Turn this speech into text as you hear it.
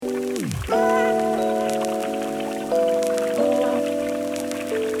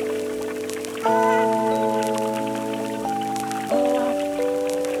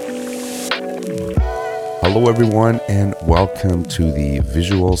Hello, everyone, and welcome to the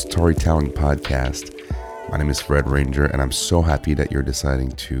Visual Storytelling Podcast. My name is Fred Ranger, and I'm so happy that you're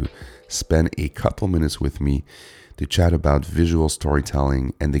deciding to spend a couple minutes with me to chat about visual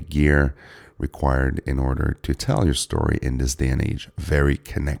storytelling and the gear required in order to tell your story in this day and age. Very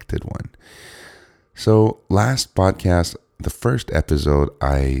connected one. So last podcast, the first episode,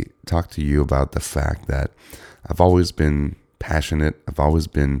 I talked to you about the fact that I've always been passionate, I've always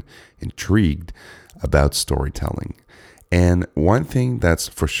been intrigued about storytelling. And one thing that's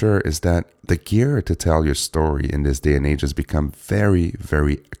for sure is that the gear to tell your story in this day and age has become very,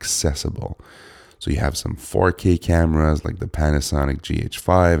 very accessible. So you have some 4K cameras like the Panasonic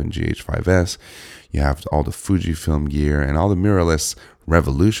GH5 and GH5S. You have all the Fujifilm gear and all the mirrorless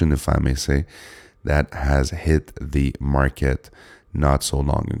revolution, if I may say, that has hit the market not so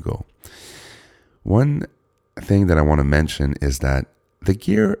long ago. One thing that I want to mention is that the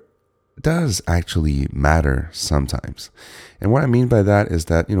gear does actually matter sometimes. And what I mean by that is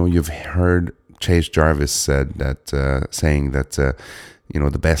that, you've heard Chase Jarvis saying that,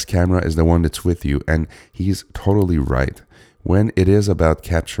 the best camera is the one that's with you. And he's totally right. When it is about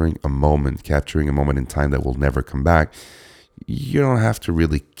capturing a moment in time that will never come back, you don't have to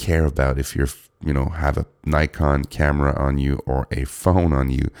really care about if you're, have a Nikon camera on you or a phone on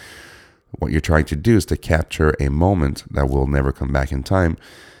you. What you're trying to do is to capture a moment that will never come back in time,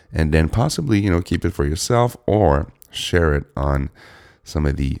 and then possibly, keep it for yourself or share it on some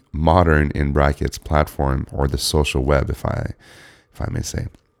of the modern, in brackets, platform or the social web, if I may say.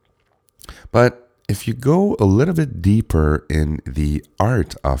 But if you go a little bit deeper in the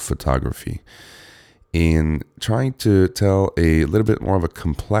art of photography, in trying to tell a little bit more of a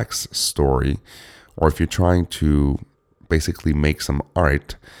complex story, or if you're trying to basically make some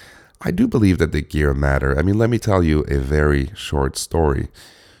art, I do believe that the gear matter. I mean, let me tell you a very short story.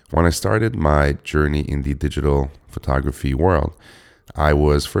 When I started my journey in the digital photography world, I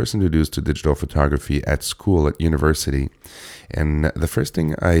was first introduced to digital photography at school, at university. And the first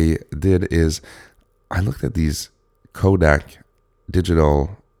thing I did is I looked at these Kodak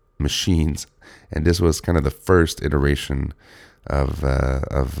digital machines. And this was kind of the first iteration of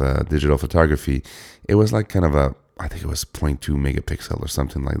digital photography. It was like kind of I think it was 0.2 megapixel or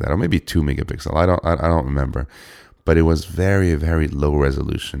something like that, or maybe 2 megapixel. I don't remember. But it was very, very low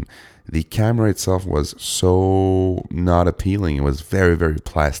resolution. The camera itself was so not appealing. It was very, very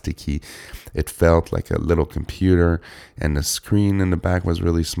plasticky. It felt like a little computer, and the screen in the back was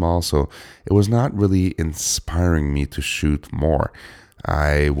really small. So it was not really inspiring me to shoot more.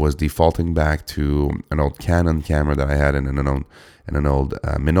 I was defaulting back to an old Canon camera that I had and an old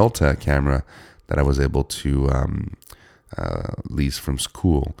Minolta camera that I was able to lease from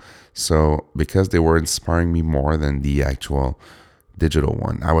school. So because they were inspiring me more than the actual digital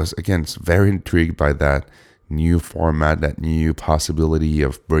one, I was, again, very intrigued by that new format, that new possibility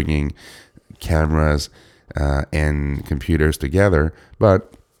of bringing cameras and computers together.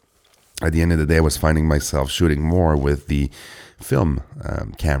 But at the end of the day, I was finding myself shooting more with the film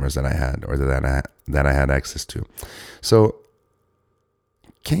cameras that I had, or that I had access to. So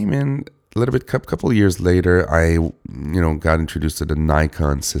came in a little bit, couple of years later, I got introduced to the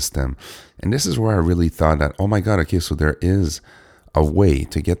Nikon system, and this is where I really thought that, oh my god, okay, so there is a way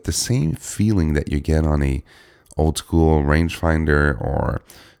to get the same feeling that you get on a old school rangefinder or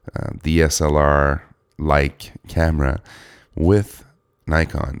DSLR like camera with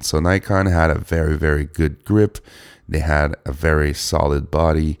Nikon. So Nikon had a very, very good grip. They had a very solid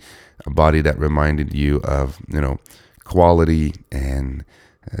body, a body that reminded you of, quality and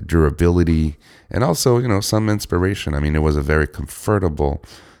durability, and also, some inspiration. I mean, it was a very comfortable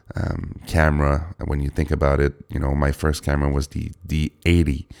camera. When you think about it, my first camera was the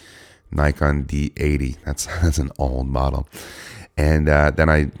D80, Nikon D80. That's an old model. And then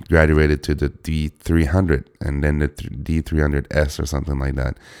I graduated to the D300, and then the D300S or something like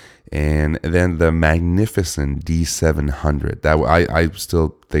that. And then the magnificent D700. That I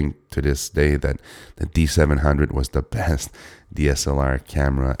still think to this day that the D700 was the best DSLR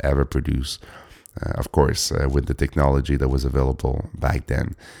camera ever produced. Of course, with the technology that was available back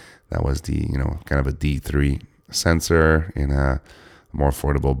then. That was the, kind of a D3 sensor in a more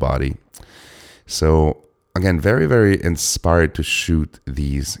affordable body. So again, very, very inspired to shoot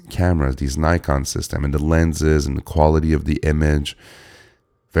these cameras, these Nikon system, and the lenses and the quality of the image.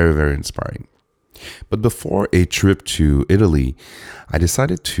 Very, very inspiring. But before a trip to Italy, I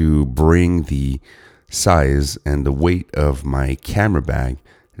decided to bring the size and the weight of my camera bag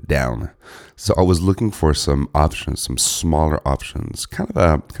down. So I was looking for some options, some smaller options, kind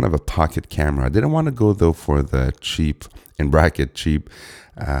of a pocket camera. I didn't want to go though for the cheap, in bracket cheap,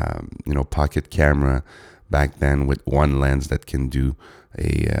 pocket camera, back then with one lens that can do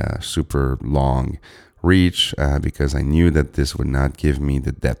a super long reach, because I knew that this would not give me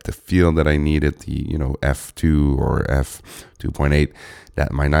the depth of field that I needed, the f2 or f2.8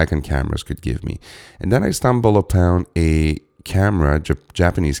 that my Nikon cameras could give me. And then I stumbled upon a camera,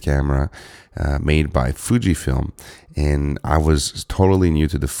 Japanese camera, made by Fujifilm, and I was totally new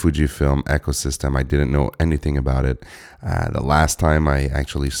to the Fujifilm ecosystem. I didn't know anything about it. The last time I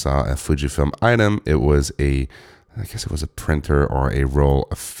actually saw a Fujifilm item, I guess it was a printer or a roll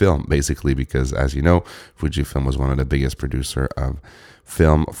of film, basically, because as you know, Fujifilm was one of the biggest producer of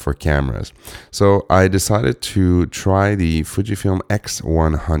film for cameras. So I decided to try the Fujifilm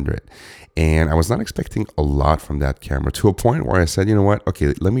X100. And I was not expecting a lot from that camera, to a point where I said, you know what,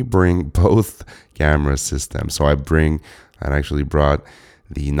 okay, let me bring both camera systems. So I actually brought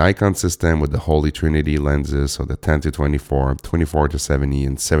the Nikon system with the Holy Trinity lenses, so the 10 to 24, 24 to 70,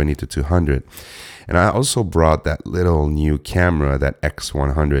 and 70 to 200. And I also brought that little new camera, that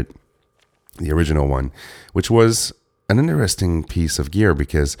X100, the original one, which was an interesting piece of gear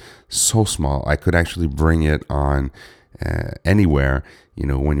because so small. I could actually bring it on anywhere,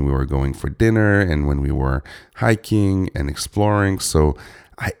 when we were going for dinner and when we were hiking and exploring. So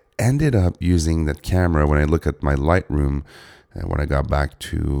I ended up using that camera when I look at my Lightroom. When I got back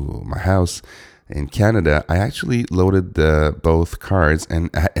to my house in Canada, I actually loaded both cards,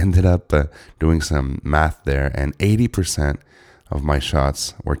 and I ended up doing some math there, and 80% of my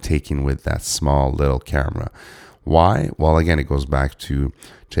shots were taken with that small little camera. Why? Well, again, it goes back to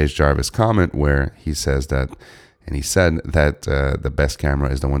Chase Jarvis' comment where he said that the best camera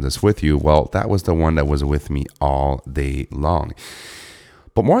is the one that's with you. Well, that was the one that was with me all day long.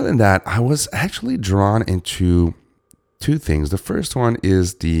 But more than that, I was actually drawn into two things. The first one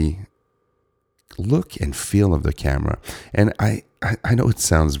is the look and feel of the camera. And I know it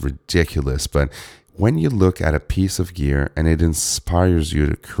sounds ridiculous, but when you look at a piece of gear and it inspires you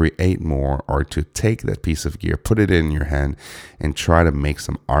to create more, or to take that piece of gear, put it in your hand and try to make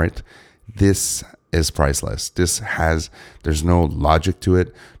some art, this is priceless. There's no logic to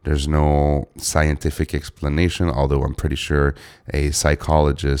it. There's no scientific explanation, although I'm pretty sure a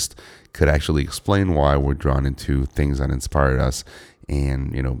psychologist could actually explain why we're drawn into things that inspired us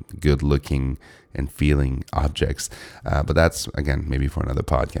and, good looking and feeling objects. But that's, again, maybe for another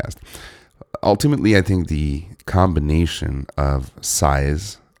podcast. Ultimately, I think the combination of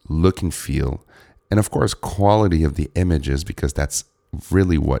size, look and feel, and of course, quality of the images, because that's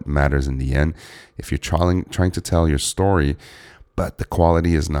really what matters in the end. If you're trying to tell your story, but the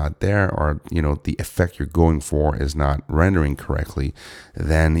quality is not there, or the effect you're going for is not rendering correctly,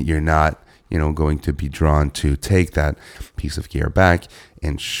 then you're not going to be drawn to take that piece of gear back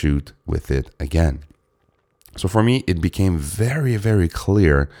and shoot with it again. So for me, it became very, very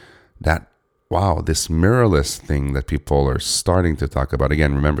clear that, wow, this mirrorless thing that people are starting to talk about,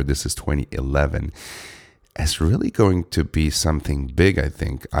 again, remember, this is 2011, is really going to be something big, I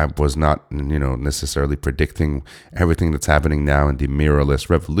think. I was not, necessarily predicting everything that's happening now in the mirrorless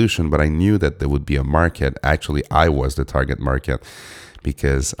revolution, but I knew that there would be a market. Actually, I was the target market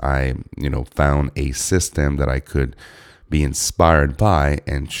because I, found a system that I could be inspired by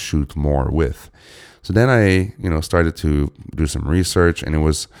and shoot more with. So then I, started to do some research, and it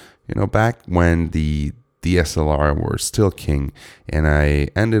was, back when the DSLR were still king, and I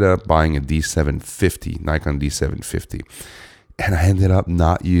ended up buying a D750, Nikon D750, and I ended up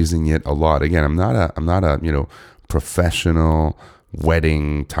not using it a lot. Again, I'm not a professional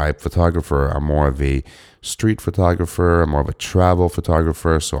wedding type photographer. I'm more of a street photographer. I'm more of a travel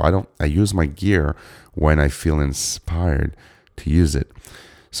photographer. So I use my gear when I feel inspired to use it.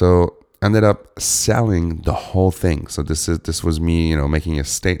 So ended up selling the whole thing. So this was me, making a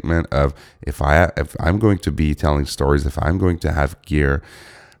statement of if I'm going to be telling stories, if I'm going to have gear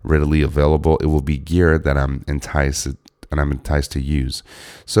readily available, it will be gear that I'm enticed to use.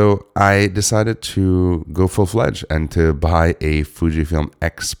 So I decided to go full-fledged and to buy a Fujifilm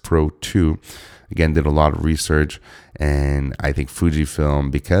X Pro 2. Again, did a lot of research, and I think Fujifilm,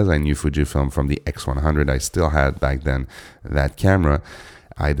 because I knew Fujifilm from the X100, I still had back then that camera,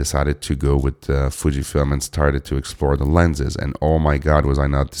 I decided to go with Fujifilm and started to explore the lenses. And oh my God, was I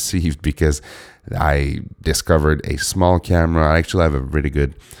not deceived, because I discovered a small camera. I actually have a really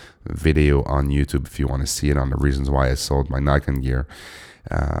good video on YouTube if you want to see it on the reasons why I sold my Nikon gear.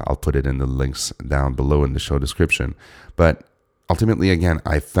 I'll put it in the links down below in the show description. But ultimately, again,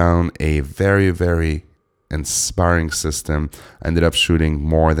 I found a very, very inspiring system. I ended up shooting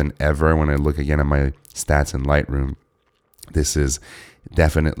more than ever when I look again at my stats in Lightroom. This is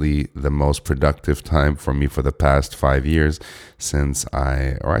definitely the most productive time for me for the past 5 years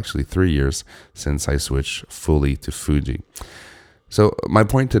or actually 3 years since I switched fully to Fuji. So my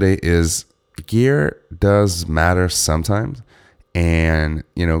point today is gear does matter sometimes. And,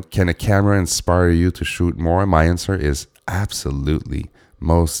 can a camera inspire you to shoot more? My answer is absolutely,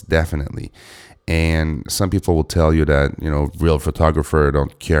 most definitely. And some people will tell you that, real photographer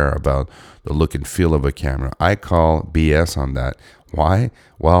don't care about the look and feel of a camera. I call BS on that. Why?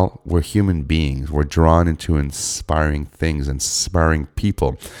 Well, we're human beings. We're drawn into inspiring things, inspiring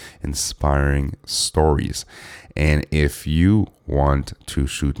people, inspiring stories. And if you want to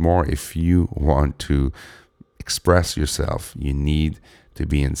shoot more, if you want to express yourself, you need to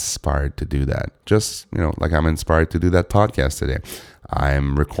be inspired to do that. Just, like I'm inspired to do that podcast today.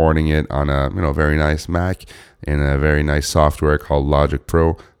 I'm recording it on a, very nice Mac in a very nice software called Logic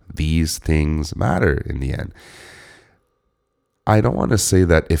Pro. These things matter in the end. I don't want to say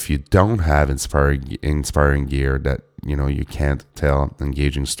that if you don't have inspiring gear that, you can't tell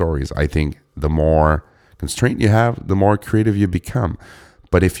engaging stories. I think the more constraint you have, the more creative you become.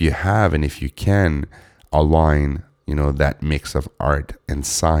 But if you have and if you can align, that mix of art and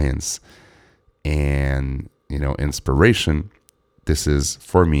science and, inspiration, this is,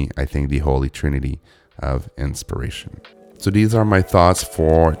 for me, I think, the holy trinity of inspiration. So these are my thoughts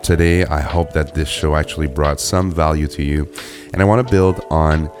for today. I hope that this show actually brought some value to you. And I want to build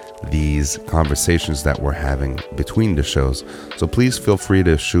on these conversations that we're having between the shows. So please feel free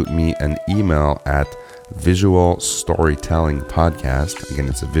to shoot me an email at Visual Storytelling Podcast. Again,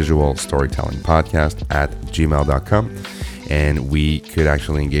 it's a Visual Storytelling Podcast at gmail.com. And we could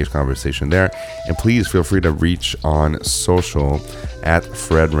actually engage conversation there. And please feel free to reach on social at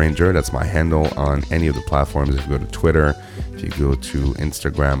Fred Ranger. That's my handle on any of the platforms. If you go to Twitter, if you go to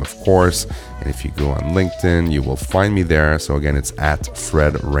Instagram, of course, and if you go on LinkedIn, you will find me there. So again, it's at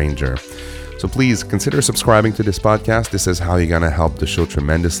Fred Ranger. So please consider subscribing to this podcast. This is how you're going to help the show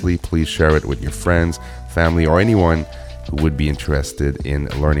tremendously. Please share it with your friends, family, or anyone who would be interested in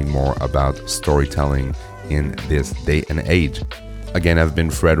learning more about storytelling in this day and age. Again, I've been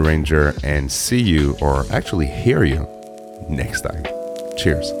Fred Ranger, and see you, or actually hear you, next time.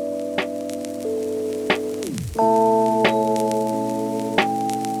 Cheers.